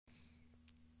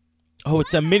Oh,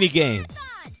 it's a mini game.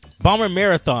 Bomber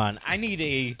Marathon. I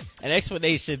need an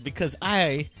explanation because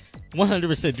I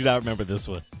 100% do not remember this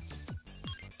one.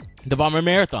 The Bomber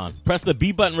Marathon. Press the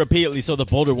B button repeatedly so the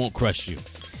boulder won't crush you.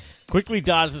 Quickly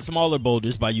dodge the smaller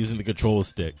boulders by using the control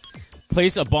stick.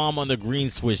 Place a bomb on the green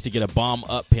switch to get a bomb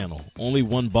up panel. Only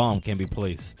one bomb can be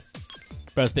placed.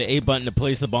 Press the A button to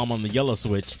place the bomb on the yellow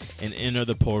switch and enter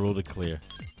the portal to clear.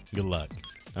 Good luck.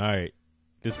 Alright.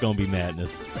 This is going to be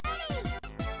madness.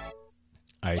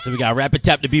 Alright, so we got rapid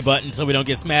tap the B button so we don't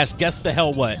get smashed. Guess the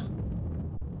hell what?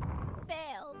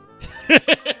 Failed.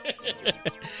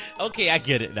 Okay, I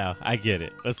get it now. I get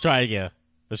it. Let's try again.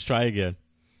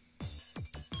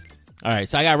 Alright,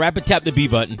 so I got rapid tap the B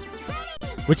button,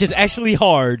 which is actually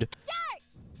hard.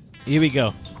 Here we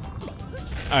go.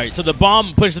 Alright, so the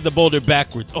bomb pushes the boulder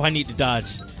backwards. Oh, I need to dodge.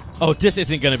 Oh, this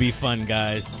isn't going to be fun,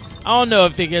 guys. I don't know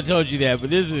if they told you that, but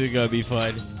this isn't going to be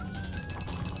fun.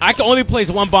 I can only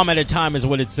place one bomb at a time is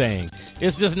what it's saying.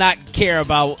 This does not care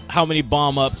about how many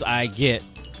bomb ups I get.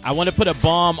 I want to put a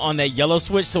bomb on that yellow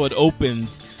switch so it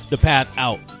opens the path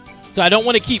out. So I don't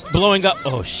want to keep blowing up.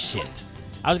 Oh, shit.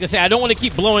 I was going to say, I don't want to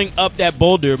keep blowing up that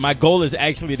boulder. My goal is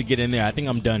actually to get in there. I think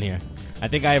I'm done here. I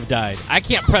think I have died. I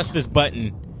can't press this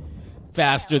button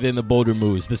faster than the boulder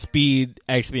moves. The speed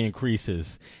actually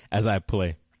increases as I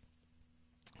play.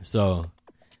 So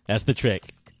that's the trick.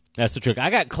 That's the trick.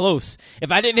 I got close.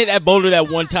 If I didn't hit that boulder that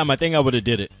one time, I think I would have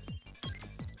did it.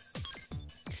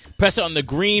 Press it on the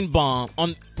green bomb.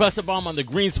 Press a bomb on the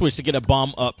green switch to get a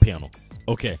bomb up panel.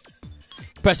 Okay.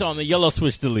 Press it on the yellow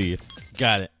switch to leave.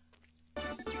 Got it.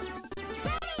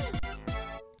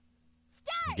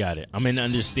 Got it. I'm in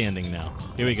understanding now.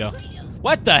 Here we go.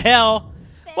 What the hell?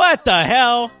 What the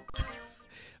hell?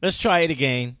 Let's try it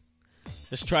again.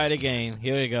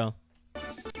 Here we go.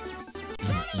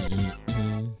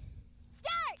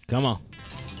 Come on.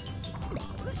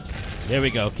 There we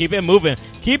go. Keep it moving.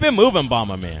 Keep it moving,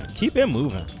 Bomberman. Keep it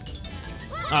moving.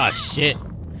 Ah, shit.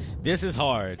 This is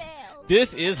hard.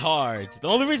 This is hard. The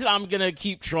only reason I'm going to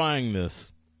keep trying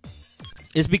this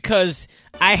is because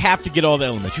I have to get all the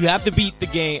elements. You have to beat the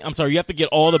game. I'm sorry. You have to get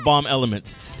all the bomb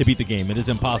elements to beat the game. It is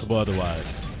impossible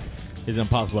otherwise. It's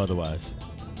impossible otherwise.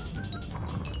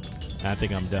 I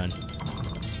think I'm done.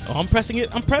 Oh, I'm pressing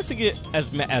it. I'm pressing it as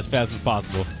fast as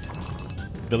possible.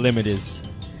 The limit is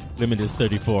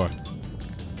 34.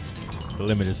 The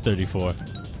limit is 34.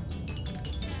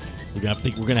 We're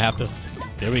gonna have to.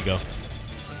 There we go.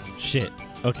 Shit.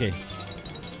 Okay.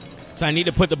 So I need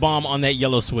to put the bomb on that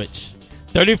yellow switch.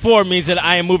 34 means that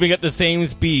I am moving at the same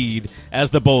speed as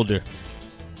the boulder.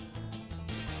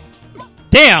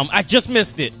 Damn! I just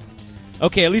missed it.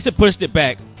 Okay, at least it pushed it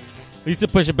back. At least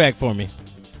it pushed it back for me.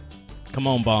 Come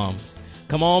on, bombs.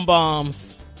 Come on,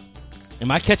 bombs. Am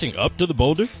I catching up to the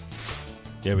boulder?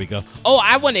 There we go. Oh,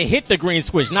 I want to hit the green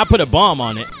switch, not put a bomb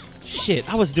on it.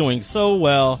 Shit, I was doing so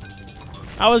well.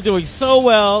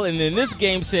 And then this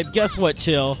game said, guess what,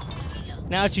 Chill?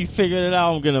 Now that you figured it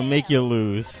out, I'm going to make you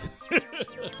lose.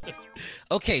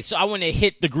 Okay, so I want to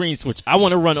hit the green switch. I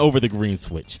want to run over the green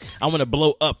switch. I want to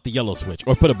blow up the yellow switch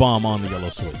or put a bomb on the yellow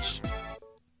switch.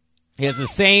 It has the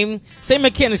same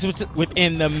mechanics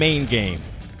within the main game.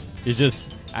 It's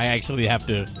just, I actually have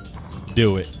to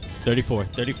do it. 34.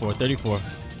 All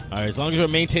right, as long as we're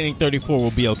maintaining 34,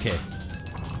 we'll be okay.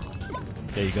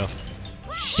 There you go.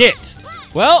 Shit!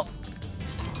 Well.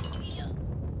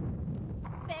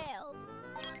 Failed.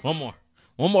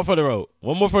 One more for the road.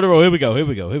 Here we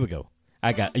go.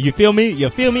 I got. You feel me? You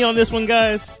feel me on this one,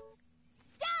 guys? Start.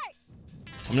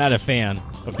 I'm not a fan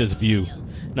of this view.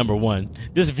 Number one,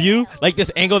 this view, like this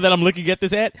angle that I'm looking at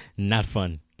this at, not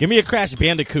fun. Give me a Crash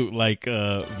Bandicoot like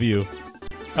view.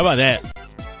 How about that?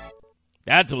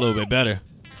 That's a little bit better.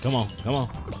 Come on. All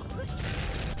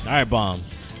right,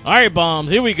 bombs.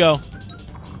 Here we go.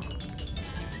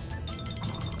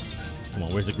 Come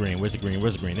on, where's the green?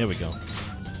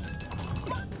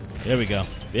 There we go.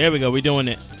 We're doing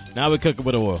it. Now we're cooking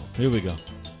with oil. Here we go.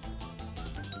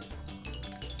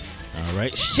 All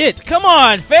right. Shit, come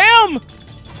on, fam!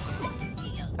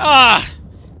 Ah!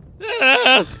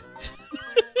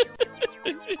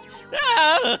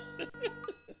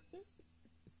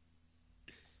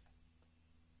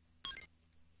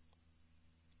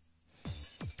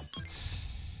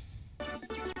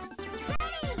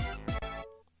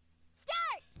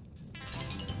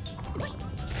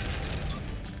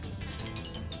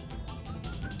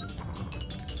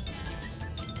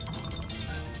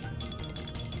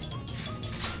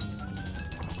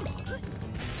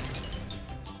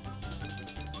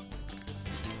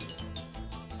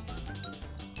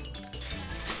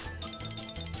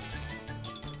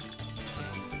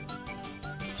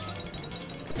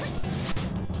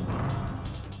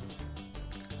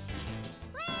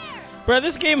 Bro,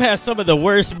 this game has some of the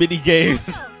worst mini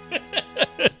games.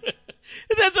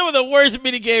 It has some of the worst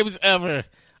mini games ever.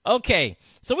 Okay,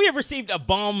 so we have received a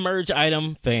bomb merge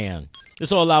item fan.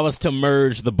 This will allow us to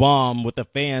merge the bomb with the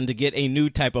fan to get a new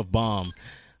type of bomb.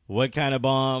 What kind of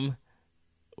bomb?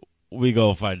 We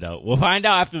go find out. We'll find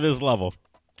out after this level.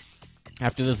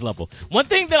 After this level. One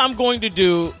thing that I'm going to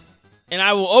do, and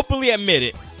I will openly admit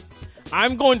it,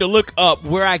 I'm going to look up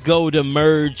where I go to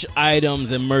merge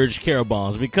items and merge care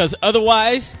bombs, because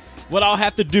otherwise, what I'll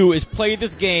have to do is play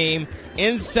this game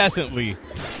incessantly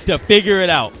to figure it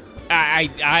out.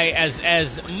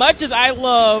 As much as I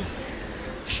love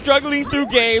struggling through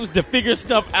games to figure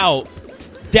stuff out,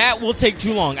 that will take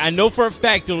too long. I know for a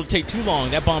fact it'll take too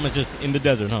long. That bomb is just in the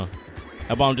desert, huh?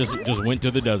 That bomb just went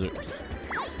to the desert.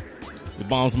 The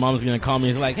bomb's mom's gonna call me.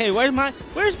 He's like, "Hey, where's my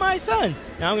son?"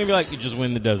 Now I'm gonna be like, "You just went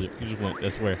in the desert. You just went.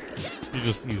 That's where.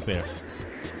 He's there."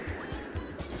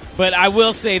 But I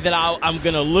will say that I'm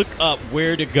gonna look up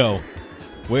where to go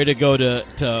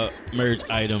to merge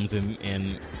items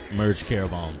and merge care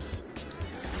bombs.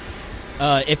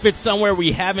 If it's somewhere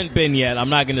we haven't been yet, I'm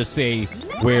not gonna say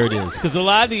where it is, because a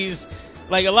lot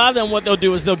of them, what they'll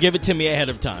do is they'll give it to me ahead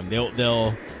of time.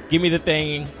 They'll give me the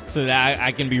thing so that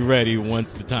I can be ready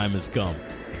once the time has come,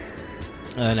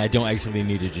 and I don't actually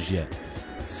need it just yet.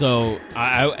 So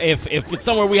if it's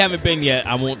somewhere we haven't been yet,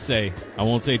 I won't say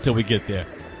till we get there.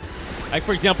 Like,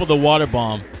 for example, the water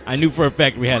bomb. I knew for a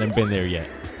fact we hadn't been there yet.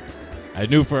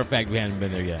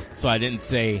 So I didn't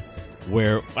say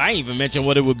where. I didn't even mention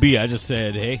what it would be. I just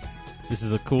said, hey, this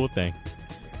is a cool thing.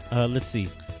 Let's see.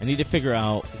 I need to figure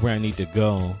out where I need to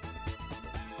go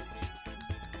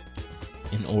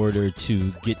in order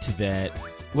to get to that.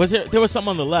 There was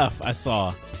something on the left I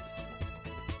saw.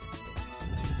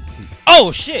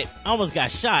 Oh, shit. I almost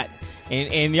got shot.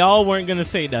 And y'all weren't going to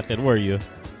say nothing, were you?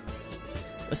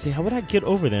 Let's see. How would I get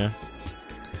over there?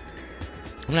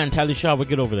 I'm not entirely sure how I would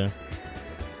get over there.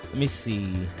 Let me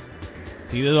see.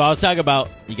 See, this is what I was talking about.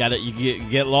 You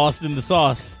get lost in the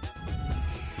sauce.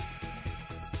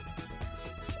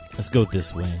 Let's go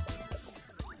this way.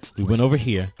 We went over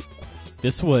here.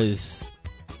 This was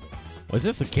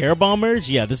this the care bomb merge?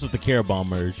 Yeah, this was the care bomb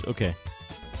merge. Okay.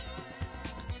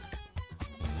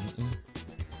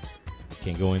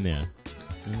 Can't go in there.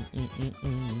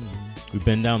 We've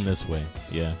been down this way.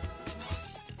 Yeah.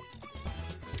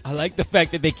 I like the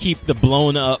fact that they keep the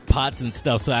blown up pots and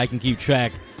stuff so I can keep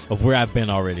track of where I've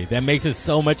been already. That makes it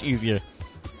so much easier.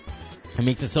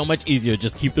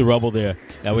 Just keep the rubble there.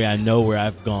 That way I know where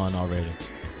I've gone already.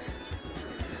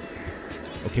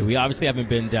 Okay, we obviously haven't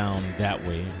been down that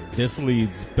way. This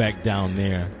leads back down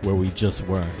there where we just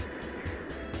were.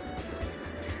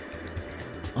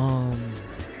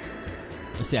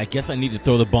 Let's see, I guess I need to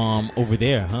throw the bomb over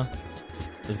there, huh?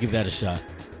 Let's give that a shot.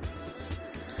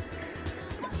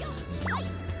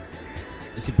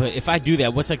 Let's see, but if I do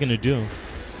that, what's that gonna do?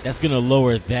 That's gonna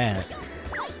lower that.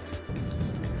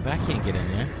 But I can't get in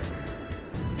there.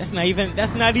 That's not even.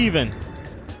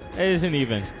 That isn't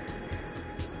even.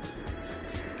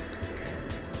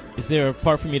 Is there a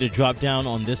part for me to drop down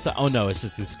on this side? Oh no, it's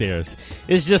just the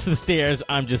stairs.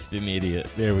 I'm just an idiot.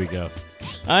 There we go.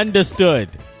 Understood.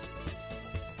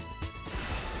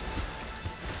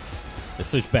 Let's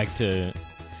switch back to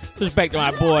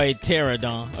my boy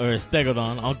Pterodon or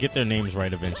Stegodon. I'll get their names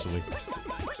right eventually.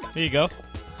 Here you go.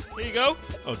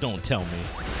 Oh, don't tell me.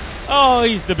 Oh,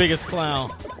 he's the biggest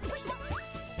clown.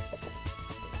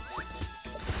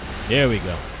 There we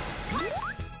go.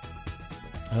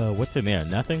 What's in there?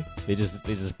 Nothing? They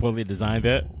just poorly designed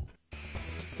that.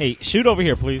 Hey, shoot over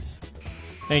here, please.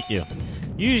 Thank you.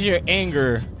 Use your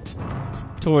anger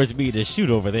towards me to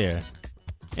shoot over there.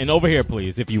 And over here,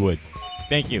 please, if you would.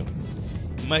 Thank you.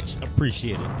 Much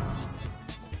appreciated.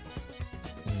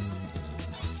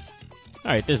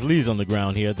 All right, there's leaves on the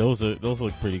ground here. Those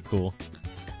look pretty cool.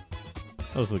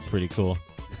 Let's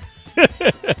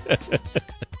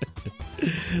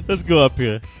go up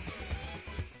here.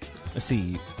 Let's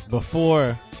see.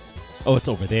 Before... Oh, it's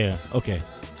over there. Okay.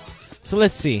 So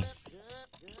let's see.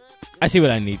 I see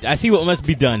what I need. I see what must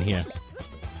be done here.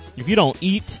 If you don't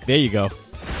eat... There you go.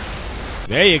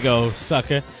 There you go,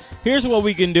 sucker. Here's what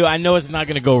we can do. I know it's not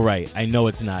going to go right. I know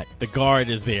it's not. The guard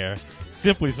is there.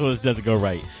 Simply so this doesn't go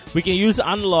right. We can use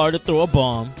Anlar to throw a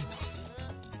bomb.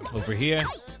 Over here.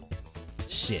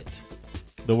 Shit.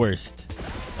 The worst.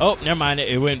 Oh, never mind.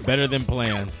 It went better than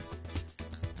planned.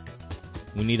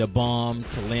 We need a bomb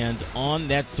to land on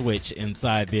that switch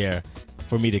inside there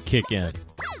for me to kick in.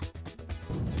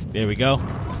 There we go.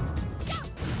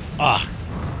 Ah.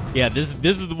 Yeah, this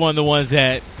is one of the ones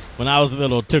that when I was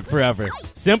little took forever.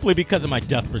 Simply because of my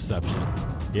depth perception.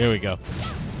 Here we go.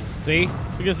 See?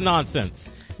 Look at this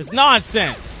nonsense. It's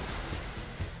nonsense.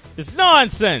 It's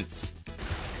nonsense.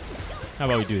 How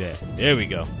about we do that? There we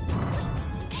go.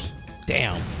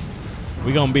 Damn.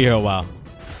 We're going to be here a while.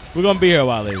 We're going to be here a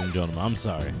while, ladies and gentlemen. I'm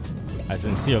sorry. I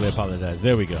sincerely apologize.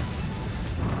 There we go.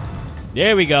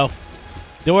 There we go.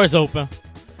 Door's open.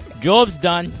 Job's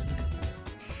done.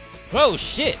 Oh,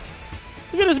 shit.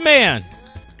 Look at this man.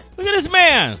 Look at this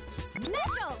man.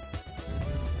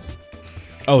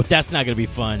 Oh, that's not going to be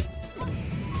fun.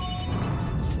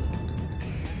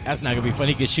 That's not going to be fun.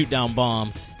 He can shoot down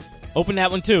bombs. Open that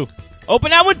one, too.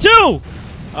 Open that one, too.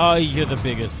 Oh, you're the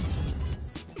biggest.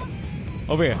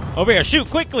 Over here. Over here. Shoot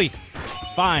quickly.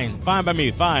 Fine. Fine by me.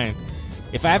 Fine.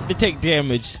 If I have to take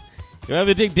damage, if I have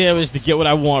to take damage to get what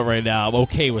I want right now, I'm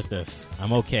okay with this.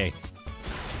 I'm okay.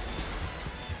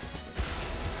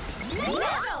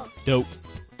 Dope.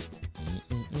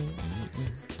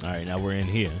 Alright, now we're in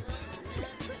here.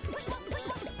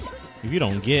 If you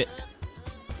don't get...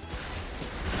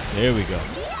 There we go.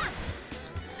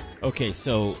 Okay,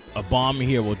 so a bomb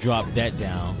here will drop that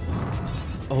down.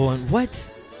 Oh, and what?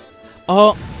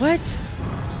 Oh, what?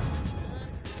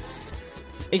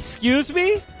 Excuse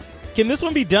me? Can this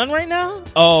one be done right now?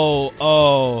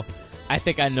 Oh. I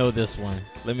think I know this one.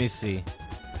 Let me see.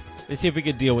 Let's see if we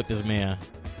can deal with this man.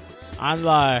 I'm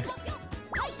live.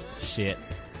 Shit.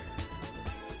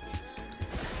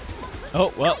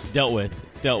 Oh, well, dealt with.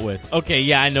 Okay,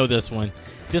 yeah, I know this one.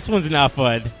 This one's not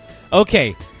fun.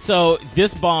 Okay, so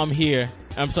this bomb here,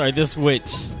 I'm sorry, this switch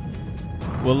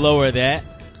will lower that.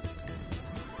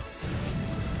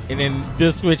 And then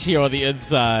this switch here on the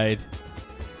inside.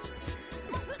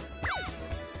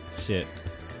 Shit.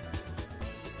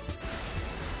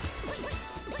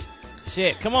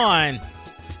 Shit, come on.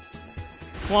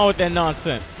 Come on with that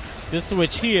nonsense. This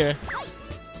switch here.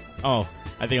 Oh,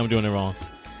 I think I'm doing it wrong.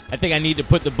 I think I need to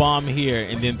put the bomb here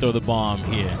and then throw the bomb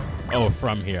here. Oh,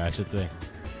 from here, I should say.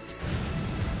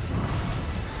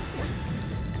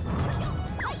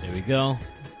 There we go.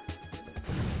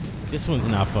 This one's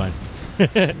not fun.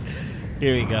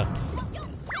 Here we go.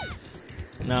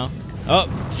 No.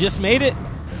 Oh, just made it.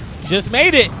 Just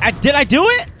made it. Did I do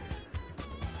it?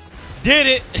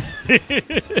 Did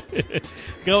it.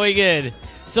 Going in.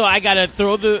 So I gotta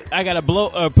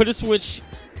put a switch,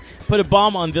 put a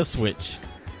bomb on this switch.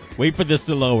 Wait for this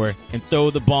to lower and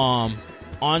throw the bomb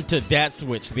onto that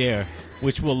switch there,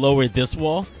 which will lower this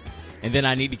wall. And then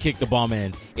I need to kick the bomb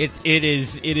in. It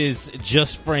is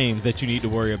just frames that you need to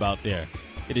worry about there.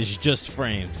 It is just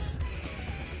frames.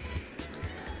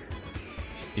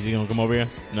 Is he gonna come over here?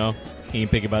 No? He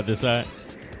ain't thinking about this side?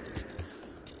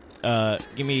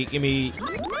 Give me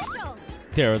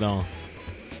Pterodon.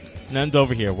 None's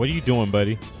over here. What are you doing,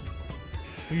 buddy?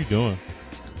 What are you doing?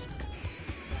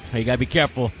 Hey, you gotta be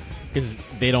careful,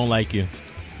 because they don't like you.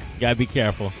 You gotta be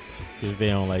careful, because they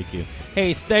don't like you.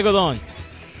 Hey, Stegodon!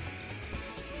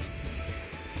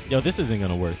 Yo, this isn't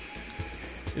gonna work.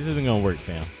 This isn't gonna work,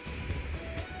 fam.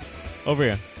 Over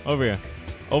here. Over here.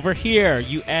 Over here,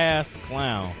 you ass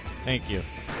clown. Thank you.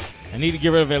 I need to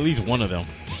get rid of at least one of them.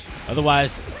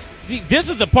 Otherwise, see, this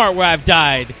is the part where I've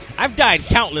died. I've died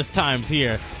countless times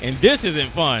here, and this isn't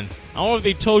fun. I don't know if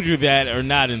they told you that or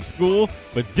not in school,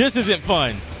 but this isn't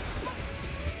fun.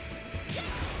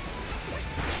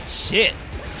 Shit.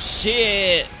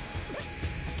 Shit.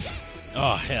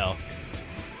 Oh, hell.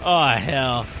 Oh,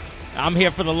 hell. I'm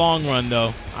here for the long run,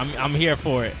 though. I'm here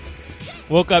for it.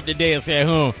 Woke up today and said,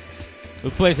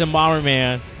 we're playing some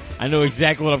Bomberman. I know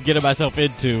exactly what I'm getting myself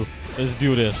into. Let's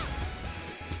do this.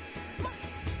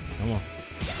 Come on.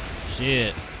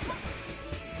 Shit.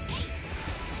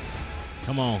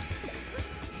 Come on.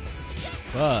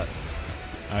 Fuck.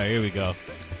 Alright, here we go.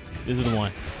 This is the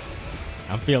one.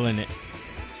 I'm feeling it.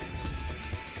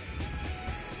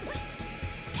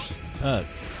 Fuck.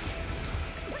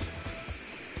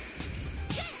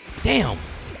 Damn.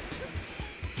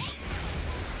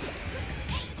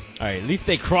 Alright, at least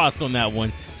they crossed on that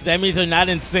one. So that means they're not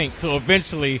in sync. So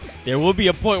eventually, there will be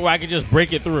a point where I can just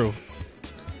break it through.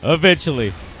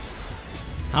 Eventually.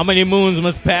 How many moons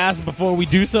must pass before we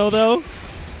do so, though?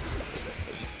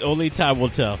 Only time will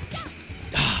tell.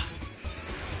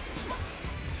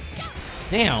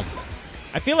 Damn.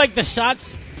 I feel like the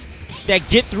shots that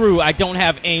get through, I don't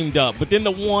have aimed up. But then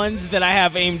the ones that I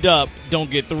have aimed up don't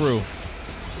get through.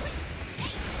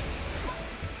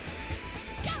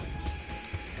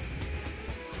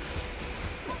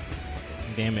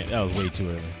 Damn it, that was way too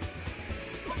early.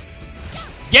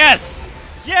 Yes!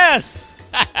 Yes!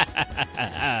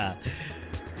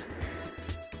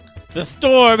 The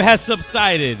storm has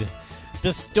subsided.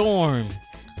 The storm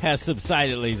has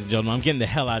subsided, ladies and gentlemen. I'm getting the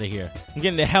hell out of here. I'm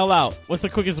getting the hell out. What's the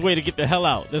quickest way to get the hell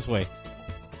out? This way.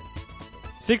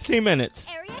 16 minutes.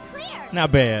 Area clear.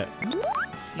 Not bad.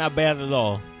 Not bad at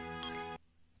all.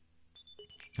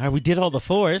 All right, we did all the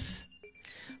fours.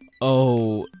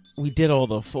 Oh, we did all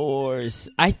the fours.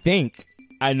 I think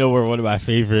I know where one of my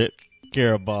favorite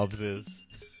Carrot Bombs is.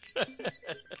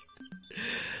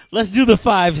 Let's do the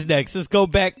fives next. Let's go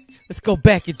back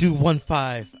and do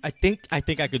 1-5. I think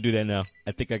I could do that now.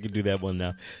 I think I could do that one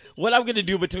now. What I'm gonna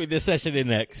do between this session and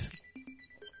next,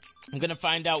 I'm gonna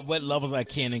find out what levels I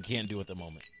can and can't do at the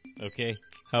moment. Okay?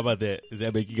 How about that? Does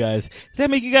that make you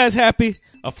guys happy?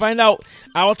 I'll find out.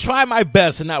 I'll try my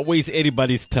best and not waste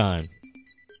anybody's time.